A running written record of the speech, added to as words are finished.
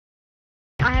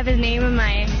have his name in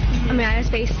I have his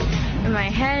face in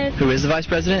my head. Who is the vice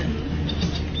president?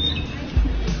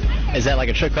 Is that like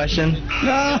a trick question?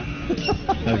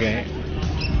 Okay.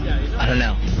 I don't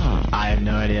know. I have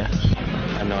no idea.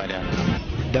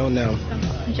 Don't know.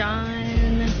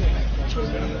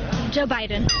 Joe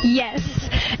Biden. Yes.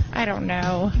 I don't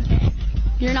know.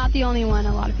 You're not the only one.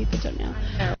 A lot of people don't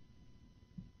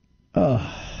know.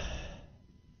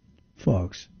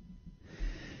 Folks,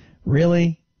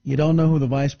 really? You don't know who the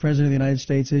Vice President of the United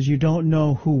States is? You don't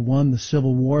know who won the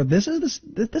Civil War? This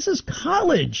is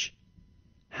college.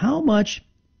 How much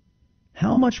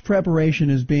preparation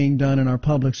is being done in our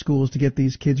public schools to get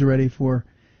these kids ready for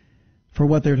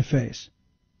what they're to face?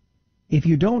 If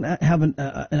you don't have an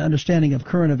understanding of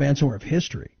current events or of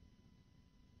history,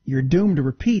 you're doomed to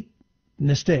repeat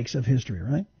mistakes of history,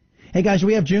 right? Hey, guys, do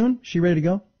we have June? She ready to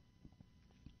go?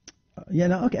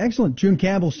 Okay, excellent. June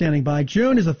Campbell standing by.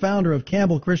 June is the founder of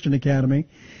Campbell Christian Academy.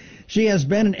 She has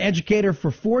been an educator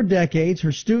for 4 decades.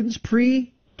 Her students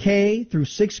pre-K through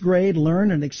 6th grade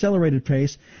learn at an accelerated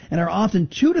pace and are often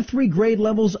 2 to 3 grade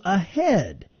levels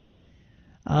ahead.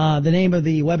 The name of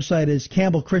the website is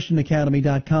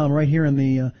CampbellChristianAcademy.com, right here in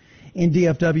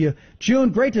DFW. June,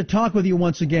 great to talk with you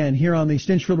once again here on the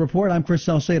Stinchfield Report. I'm Chris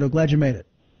Salcedo. Glad you made it.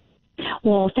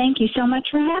 Well, thank you so much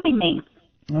for having me.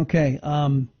 Okay.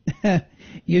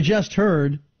 You just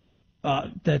heard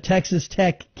the Texas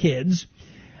Tech kids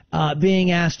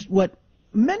being asked what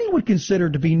many would consider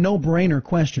to be no-brainer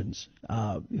questions.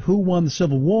 Who won the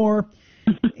Civil War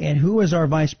and who is our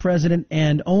vice president?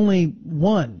 And only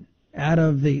one out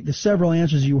of the several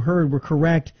answers you heard were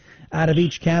correct out of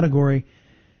each category.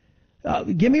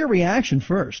 Give me a reaction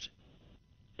first.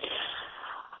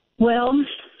 Well,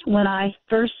 when I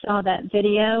first saw that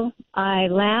video, I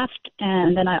laughed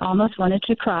and then I almost wanted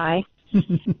to cry.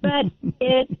 But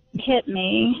it hit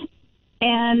me,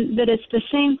 and that it's the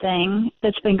same thing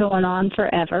that's been going on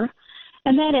forever.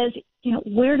 And that is,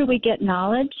 where do we get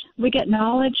knowledge? We get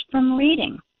knowledge from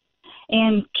reading.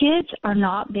 And kids are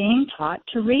not being taught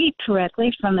to read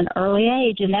correctly from an early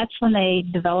age, and that's when they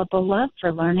develop a love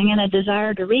for learning and a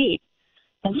desire to read.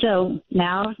 And so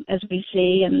now, as we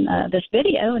see in this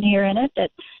video and hear in it,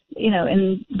 that,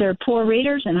 and they're poor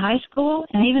readers in high school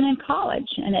and even in college,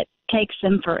 and it takes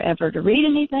them forever to read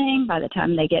anything. By the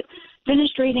time they get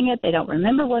finished reading it, they don't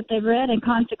remember what they've read, and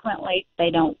consequently, they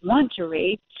don't want to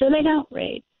read, so they don't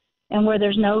read. And where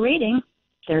there's no reading,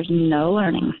 there's no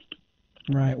learning.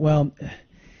 Right. Well,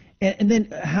 and then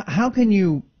how can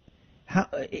you...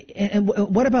 And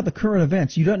what about the current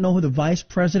events? You don't know who the Vice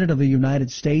President of the United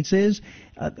States is?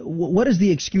 What is the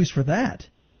excuse for that?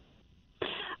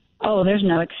 Oh, there's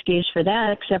no excuse for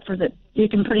that, except for that you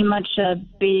can pretty much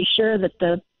be sure that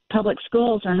the public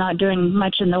schools are not doing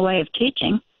much in the way of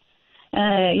teaching.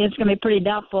 It's going to be pretty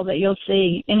doubtful that you'll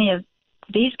see any of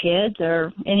these kids,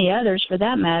 or any others for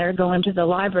that matter, go into the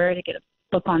library to get a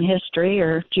book on history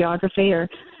or geography or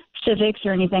civics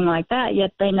or anything like that,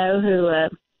 yet they know who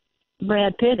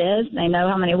Brad Pitt is. They know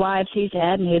how many wives he's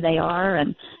had and who they are,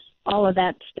 and all of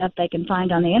that stuff they can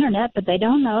find on the internet, but they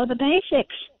don't know the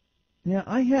basics. Yeah,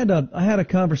 I had a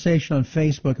conversation on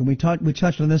Facebook, and we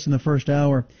touched on this in the first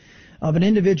hour, of an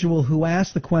individual who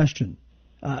asked the question.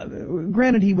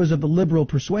 Granted, he was of the liberal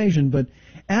persuasion, but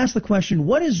asked the question,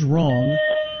 "What is wrong?"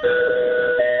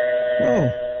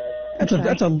 Whoa,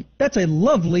 that's a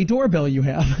lovely doorbell you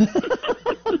have.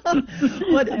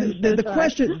 But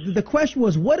the question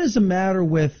was, what is the matter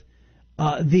with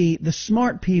the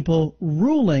smart people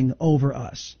ruling over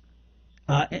us?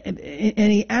 And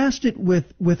he asked it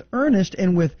with earnest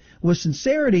and with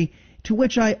sincerity, to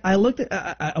which I looked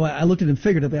at him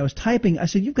figuratively. I was typing. I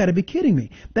said, "You've got to be kidding me.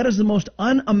 That is the most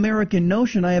un-American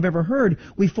notion I have ever heard.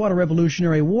 We fought a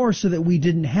Revolutionary War so that we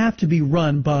didn't have to be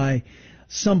run by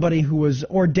somebody who was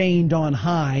ordained on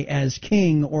high as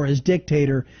king or as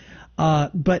dictator."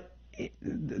 But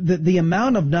the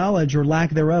amount of knowledge or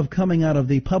lack thereof coming out of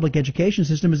the public education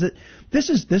system is that this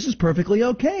is perfectly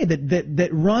okay.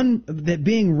 That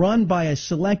being run by a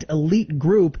select elite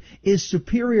group is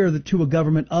superior to a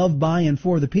government of, by, and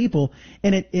for the people,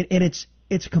 and it's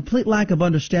a complete lack of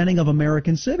understanding of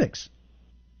American civics.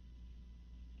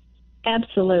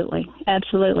 Absolutely,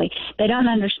 absolutely. They don't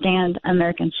understand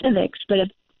American civics,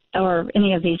 or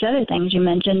any of these other things you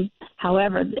mentioned.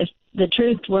 However, if the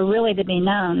truth were really to be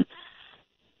known,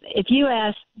 if you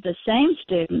asked the same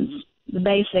students the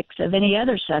basics of any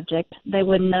other subject, they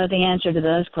wouldn't know the answer to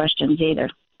those questions either.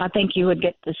 I think you would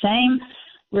get the same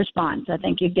response. I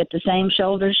think you'd get the same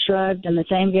shoulders shrugged and the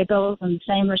same giggles and the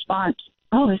same response.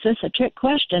 Oh, is this a trick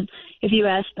question? If you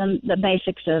asked them the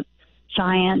basics of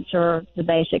science or the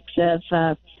basics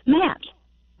of math.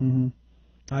 Mm-hmm.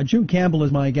 June Campbell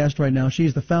is my guest right now.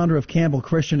 She's the founder of Campbell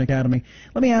Christian Academy.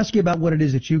 Let me ask you about what it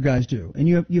is that you guys do. And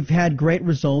you've had great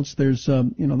results. There's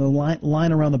the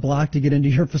line around the block to get into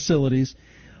your facilities.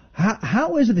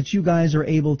 How is it that you guys are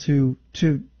able to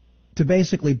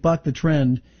basically buck the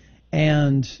trend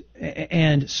and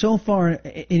so far,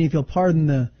 and if you'll pardon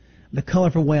the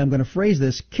colorful way I'm going to phrase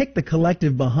this, kick the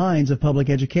collective behinds of public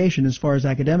education as far as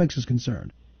academics is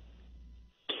concerned?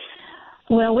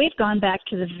 Well, we've gone back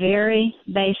to the very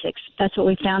basics. That's what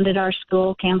we founded our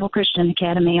school, Campbell Christian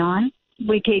Academy, on.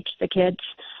 We teach the kids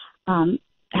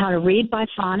how to read by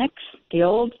phonics, the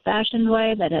old-fashioned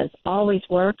way that has always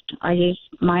worked. I use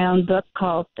my own book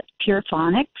called Pure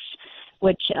Phonics,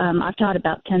 which I've taught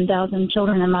about 10,000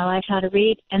 children in my life how to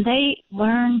read, and they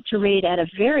learn to read at a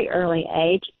very early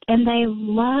age, and they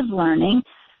love learning.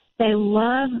 They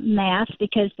love math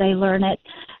because they learn it,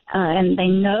 and they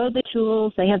know the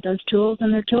tools. They have those tools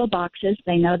in their toolboxes.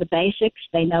 They know the basics.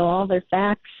 They know all their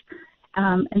facts.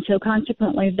 And so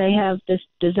consequently, they have this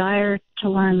desire to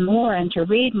learn more and to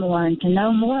read more and to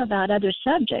know more about other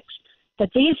subjects that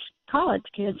these college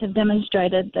kids have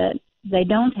demonstrated that they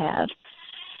don't have.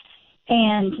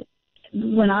 And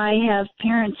when I have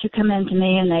parents who come in to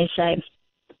me and they say,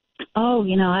 oh,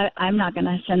 I'm not going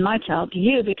to send my child to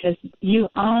you because you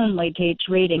only teach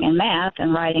reading and math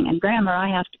and writing and grammar, I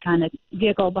have to kind of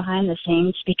giggle behind the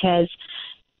scenes because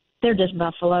they're just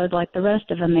buffaloed like the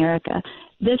rest of America.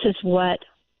 This is what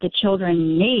the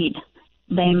children need.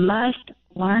 They must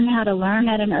learn how to learn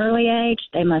at an early age.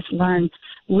 They must learn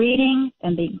reading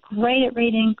and be great at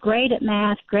reading, great at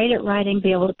math, great at writing,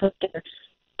 be able to put their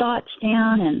thoughts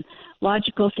down in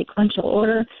logical sequential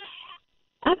order.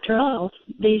 After all,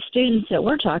 these students that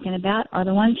we're talking about are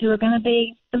the ones who are going to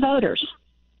be the voters.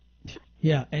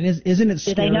 Yeah, and isn't it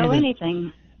scary? Do they know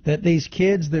anything? That these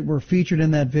kids that were featured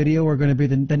in that video are going to be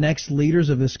the next leaders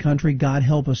of this country? God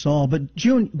help us all. But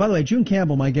by the way, June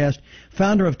Campbell, my guest,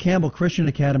 founder of Campbell Christian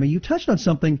Academy, you touched on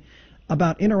something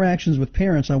about interactions with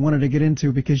parents I wanted to get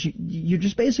into, because you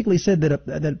just basically said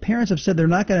that parents have said they're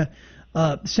not going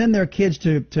to send their kids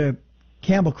to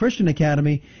Campbell Christian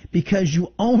Academy because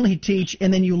you only teach,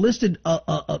 and then you listed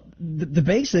the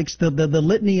basics, the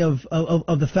litany of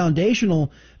the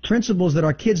foundational principles that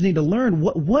our kids need to learn.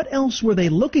 What else were they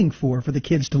looking for the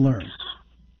kids to learn?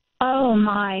 Oh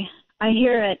my, I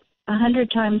hear it 100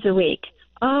 times a week.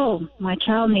 Oh, my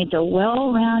child needs a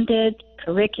well-rounded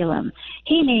curriculum.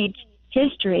 He needs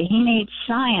history. He needs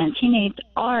science. He needs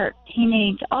art. He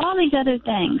needs all these other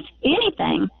things.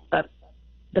 Anything but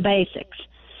the basics.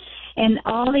 And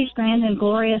all these grand and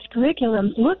glorious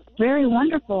curriculums look very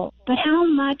wonderful, but how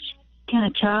much can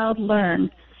a child learn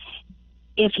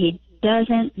if he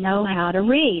doesn't know how to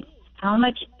read? How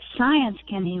much science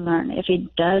can he learn if he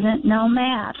doesn't know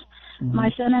math? Mm-hmm.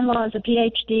 My son-in-law is a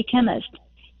PhD chemist.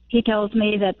 He tells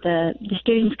me that the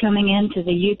students coming into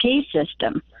the UT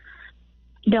system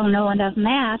don't know enough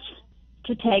math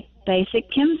to take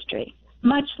basic chemistry,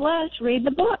 much less read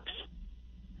the books.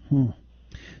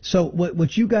 So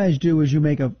what you guys do is you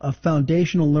make a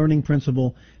foundational learning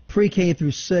principle pre-K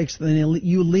through 6th, and then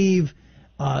you leave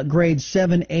grades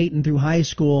 7, 8, and through high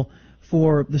school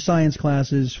for the science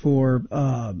classes, for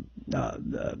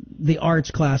the arts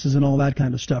classes and all that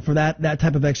kind of stuff, for that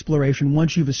type of exploration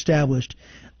once you've established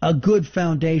a good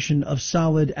foundation of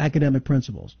solid academic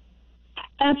principles.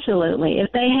 Absolutely.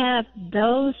 If they have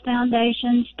those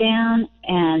foundations down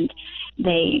and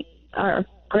they are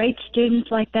great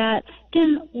students like that,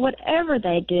 then whatever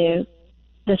they do,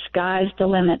 the sky's the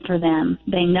limit for them.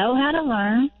 They know how to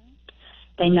learn.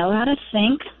 They know how to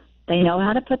think. They know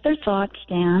how to put their thoughts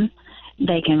down.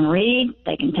 They can read.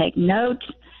 They can take notes.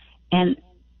 And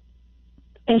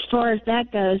as far as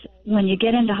that goes, when you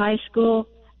get into high school,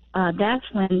 that's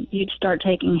when you'd start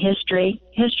taking history.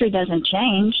 History doesn't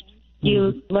change.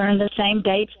 You learn the same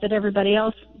dates that everybody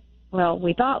else,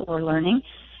 we thought were learning.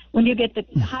 When you get to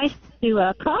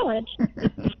college,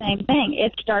 it's the same thing.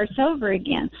 It starts over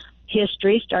again.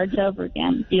 History starts over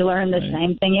again. You learn the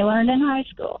same thing you learned in high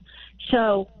school.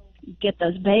 So get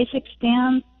those basics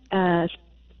down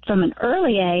from an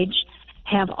early age,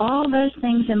 have all those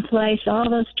things in place, all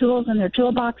those tools in their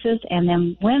toolboxes, and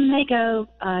then when they go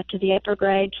to the upper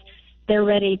grades, they're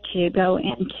ready to go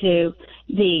into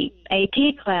the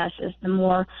AP classes, the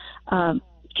more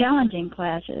challenging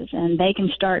classes, and they can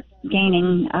start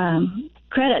gaining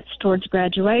credits towards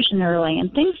graduation early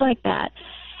and things like that.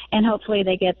 And hopefully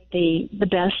they get the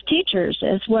best teachers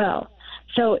as well.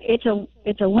 So it's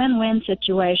a win-win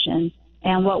situation.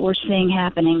 And what we're seeing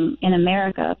happening in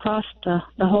America across the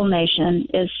whole nation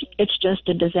it's just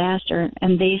a disaster.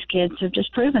 And these kids have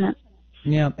just proven it.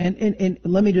 Yeah, and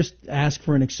let me just ask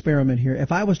for an experiment here.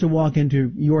 If I was to walk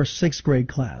into your 6th grade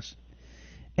class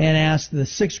and ask the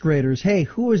 6th graders, hey,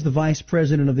 who is the Vice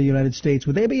President of the United States,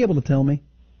 would they be able to tell me?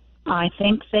 I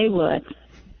think they would.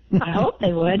 I hope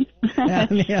they would.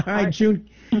 Yeah, all right, June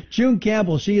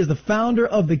Campbell. She is the founder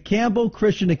of the Campbell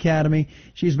Christian Academy.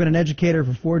 She's been an educator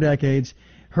for 4 decades.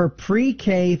 Her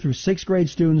pre-K through 6th grade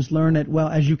students learn at, well,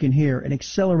 as you can hear, an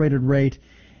accelerated rate,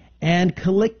 and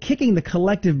kicking the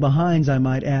collective behinds, I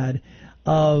might add,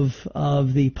 of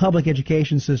the public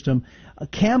education system.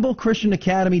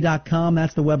 CampbellChristianAcademy.com,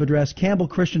 that's the web address,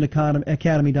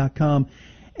 CampbellChristianAcademy.com.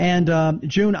 And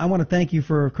June, I want to thank you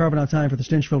for carving out time for the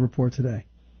Stinchfield Report today.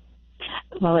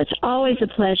 Well, it's always a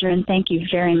pleasure, and thank you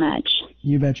very much.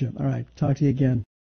 You betcha. All right, talk to you again.